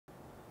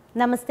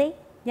നമസ്തേ,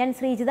 ഞാൻ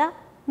ശ്രീജിത.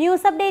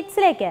 ന്യൂസ്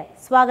അപ്ഡേറ്റ്സിലേക്ക്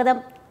സ്വാഗതം.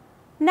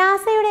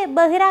 നാസയുടെ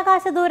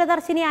ബഹിരാകാശ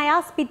ദൂരദർശിനിയായ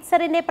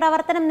സ്പിറ്റ്സറിന്റെ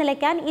പ്രവർത്തനം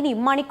നിലയ്ക്കാൻ ഇനി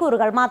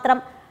മണിക്കൂറുകൾ മാത്രം.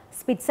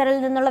 സ്പിറ്റ്സറിൽ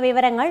നിന്നുള്ള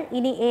വിവരങ്ങൾ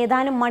ഇനി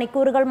ഏതാനും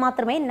മണിക്കൂറുകൾ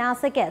മാത്രമേ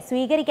നാസയ്ക്ക്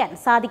സ്വീകരിക്കാൻ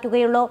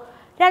സാധിക്കുകയുള്ളൂ.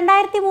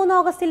 2003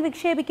 ഓഗസ്റ്റിൽ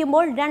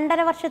വിക്ഷേപിക്കുമ്പോൾ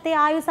 2.5 വർഷത്തെ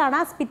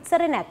ആയുസാണ്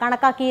സ്പിറ്റ്സറിന്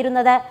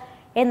കണക്കാക്കിയിരുന്നത്.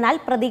 എന്നാൽ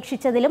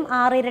പ്രതീക്ഷിച്ചതിലും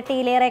 6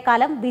 ഇരട്ടിയിലേറെ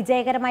കാലം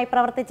വിജയകരമായി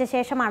പ്രവർത്തിച്ച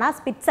ശേഷമാണ്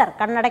സ്പിറ്റ്സർ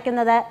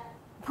കണ്ണടയ്ക്കുന്നത്.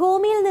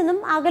 ഭൂമിയിൽ നിന്നും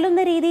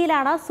അകലുന്ന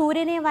രീതിയിലാണ്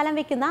സൂര്യനെ വലം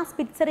വയ്ക്കുന്ന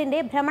സ്പിറ്റ്സറിന്റെ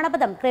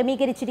ഭ്രമണപഥം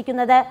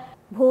ക്രമീകരിച്ചിരിക്കുന്നത്.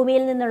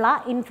 ഭൂമിയിൽ നിന്നുള്ള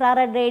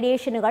ഇൻഫ്രാറെഡ്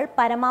റേഡിയേഷനുകൾ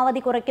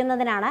പരമാവധി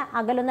കുറയ്ക്കുന്നതിനാണ്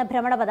അകലുന്ന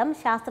ഭ്രമണപഥം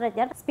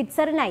ശാസ്ത്രജ്ഞർ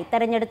സ്പിറ്റ്സറിനായി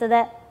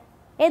തെരഞ്ഞെടുത്തത്.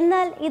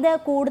 എന്നാൽ ഇത്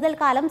കൂടുതൽ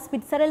കാലം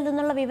സ്പിറ്റ്സറിൽ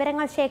നിന്നുള്ള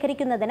വിവരങ്ങൾ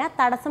ശേഖരിക്കുന്നതിന്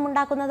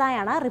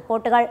തടസ്സമുണ്ടാക്കുന്നതായാണ്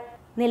റിപ്പോർട്ടുകൾ.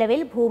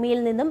 നിലവിൽ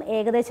ഭൂമിയിൽ നിന്നും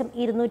ഏകദേശം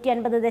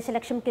 250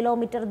 ദശലക്ഷം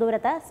കിലോമീറ്റർ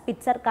ദൂരത്ത്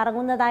സ്പിറ്റ്സർ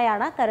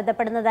കറങ്ങുന്നതായാണ്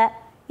കരുതപ്പെടുന്നത്.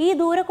 ഈ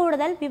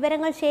ദൂരക്കൂടുതൽ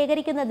വിവരങ്ങൾ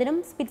ശേഖരിക്കുന്നതിനും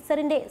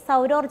സ്പിറ്റ്സറിന്റെ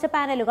സൗരോർജ്ജ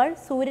പാനലുകൾ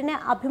സൂര്യനെ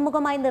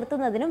അഭിമുഖമായി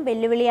നിർത്തുന്നതിനും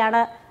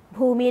വെല്ലുവിളിയാണ്.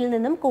 ഭൂമിയിൽ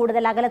നിന്നും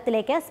കൂടുതൽ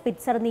അകലത്തിലേക്ക്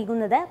സ്പിറ്റ്സർ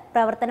നീങ്ങുന്നത്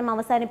പ്രവർത്തനം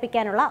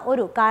അവസാനിപ്പിക്കാനുള്ള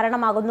ഒരു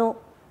കാരണമാകുന്നു.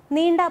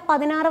 നീണ്ട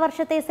 16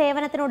 വർഷത്തെ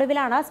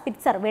സേവനത്തിനൊടുവിലാണ്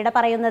സ്പിറ്റ്സർ വിട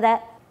പറയുന്നത്.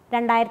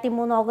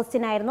 2003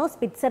 ഓഗസ്റ്റിനായിരുന്നു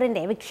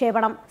സ്പിറ്റ്സറിന്റെ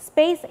വിക്ഷേപണം.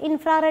 സ്പേസ്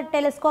ഇൻഫ്രാറെഡ്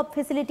ടെലിസ്കോപ്പ്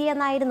ഫെസിലിറ്റി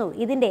എന്നായിരുന്നു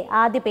ഇതിന്റെ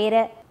ആദ്യ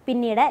പേര്.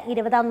 പിന്നീട്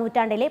 20-ാം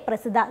നൂറ്റാണ്ടിലെ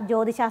പ്രസിദ്ധ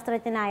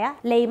ജ്യോതിശാസ്ത്രജ്ഞനായ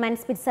ലെയ്മാൻ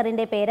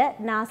സ്പിറ്റ്സറിന്റെ പേര്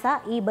നാസ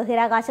ഈ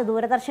ബഹിരാകാശ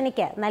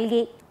ദൂരദർശിനിക്ക്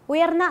നൽകി.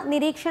 ഉയർന്ന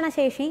നിരീക്ഷണ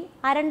ശേഷി,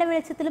 അരണ്ട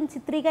വെളിച്ചത്തിലും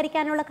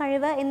ചിത്രീകരിക്കാനുള്ള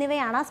കഴിവ്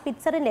എന്നിവയാണ്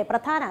സ്പിറ്റ്സറിന്റെ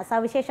പ്രധാന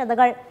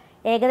സവിശേഷതകൾ.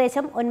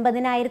 ഏകദേശം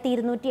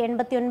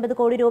 9,289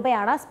 കോടി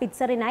രൂപയാണ്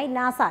സ്പിറ്റ്സറിനായി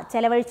നാസ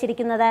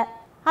ചെലവഴിച്ചിരിക്കുന്നത്.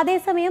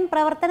 അതേസമയം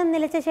പ്രവർത്തനം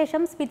നിലച്ച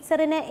ശേഷം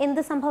സ്പിറ്റ്സറിന് എന്ത്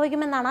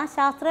സംഭവിക്കുമെന്നാണ്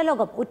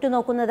ശാസ്ത്രലോകം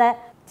ഉറ്റുനോക്കുന്നത്.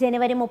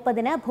 ജനുവരി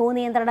 30-ന്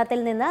ഭൂനിയന്ത്രണത്തിൽ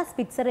നിന്ന്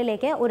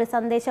സ്പിറ്റ്സറിലേക്ക് ഒരു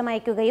സന്ദേശം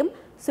അയക്കുകയും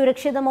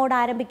സുരക്ഷിത മോഡ്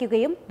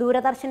ആരംഭിക്കുകയും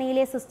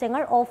ദൂരദർശിനിയിലെ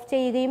സിസ്റ്റങ്ങൾ ഓഫ്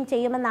ചെയ്യുകയും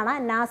ചെയ്യുമെന്നാണ്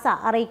നാസ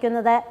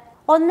അറിയിക്കുന്നത്.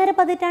 1.5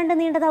 പതിറ്റാണ്ട്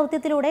നീണ്ട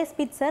ദൗത്യത്തിലൂടെ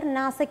സ്പിറ്റ്സർ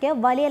നാസയ്ക്ക്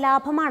വലിയ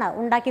ലാഭമാണ്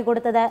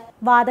ഉണ്ടാക്കിക്കൊടുത്തത്.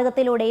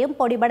 വാതകത്തിലൂടെയും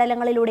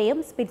പൊടിപടലങ്ങളിലൂടെയും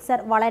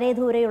സ്പിറ്റ്സർ വളരെ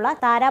ദൂരെയുള്ള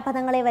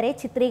താരാപഥങ്ങളെ വരെ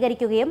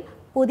ചിത്രീകരിക്കുകയും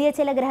പുതിയ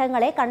ചില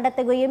ഗ്രഹങ്ങളെ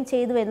കണ്ടെത്തുകയും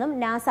ചെയ്തുവെന്നും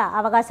നാസ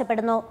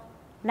അവകാശപ്പെടുന്നു.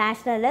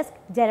 നാഷണൽ ഡെസ്ക്,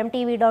 ജനം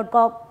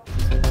TV.com.